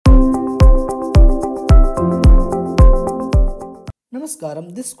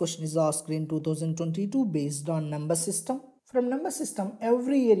Namaskaram, this question is asked in 2022 based on number system. From number system,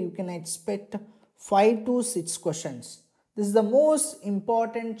 every year you can expect 5 to 6 questions. This is the most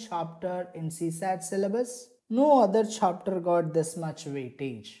important chapter in CSAT syllabus. No other chapter got this much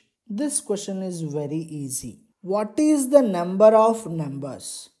weightage. This question is very easy. What is the number of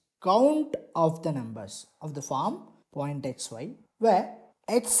numbers? Count of the numbers of the form point xy, where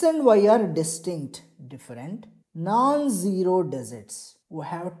x and y are distinct, different, non-zero digits. We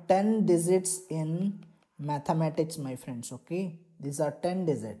have 10 digits in mathematics, my friends. Okay, these are 10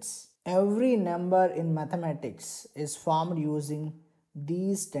 digits. Every number in mathematics is formed using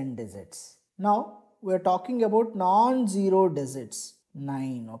these 10 digits. Now we are talking about non-zero digits.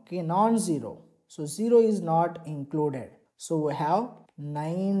 9. Okay, non-zero, so 0 is not included. So we have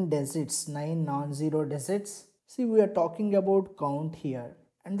 9 digits, 9 non-zero digits. See, we are talking about count here,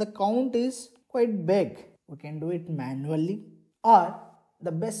 and the count is quite big. We can do it manually, or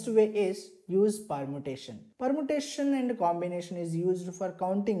the best way is use permutation. Permutation and combination is used for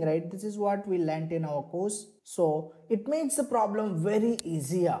counting, right? This is what we learnt in our course. So it makes the problem very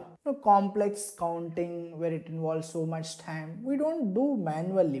easier. Complex counting where it involves so much time, we don't do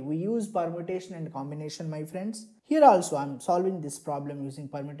manually. We use permutation and combination, my friends. Here also I'm solving this problem using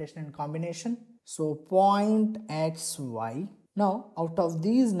permutation and combination. So point xy. Now out of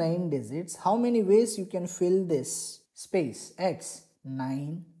these 9 digits, how many ways you can fill this space? X,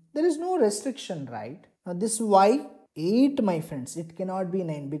 9. There is no restriction, right? Now this y, 8, my friends. It cannot be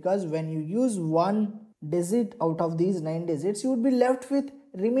 9 because when you use one digit out of these 9 digits, you would be left with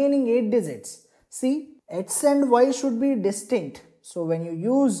remaining 8 digits. See, x and y should be distinct. So when you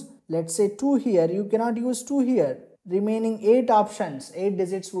use, let's say 2 here, you cannot use 2 here. Remaining 8 options, 8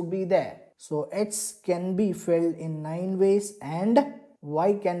 digits would be there. So x can be filled in 9 ways and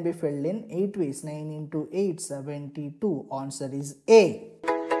y can be filled in 8 ways. 9 into 8, 72. Answer is A.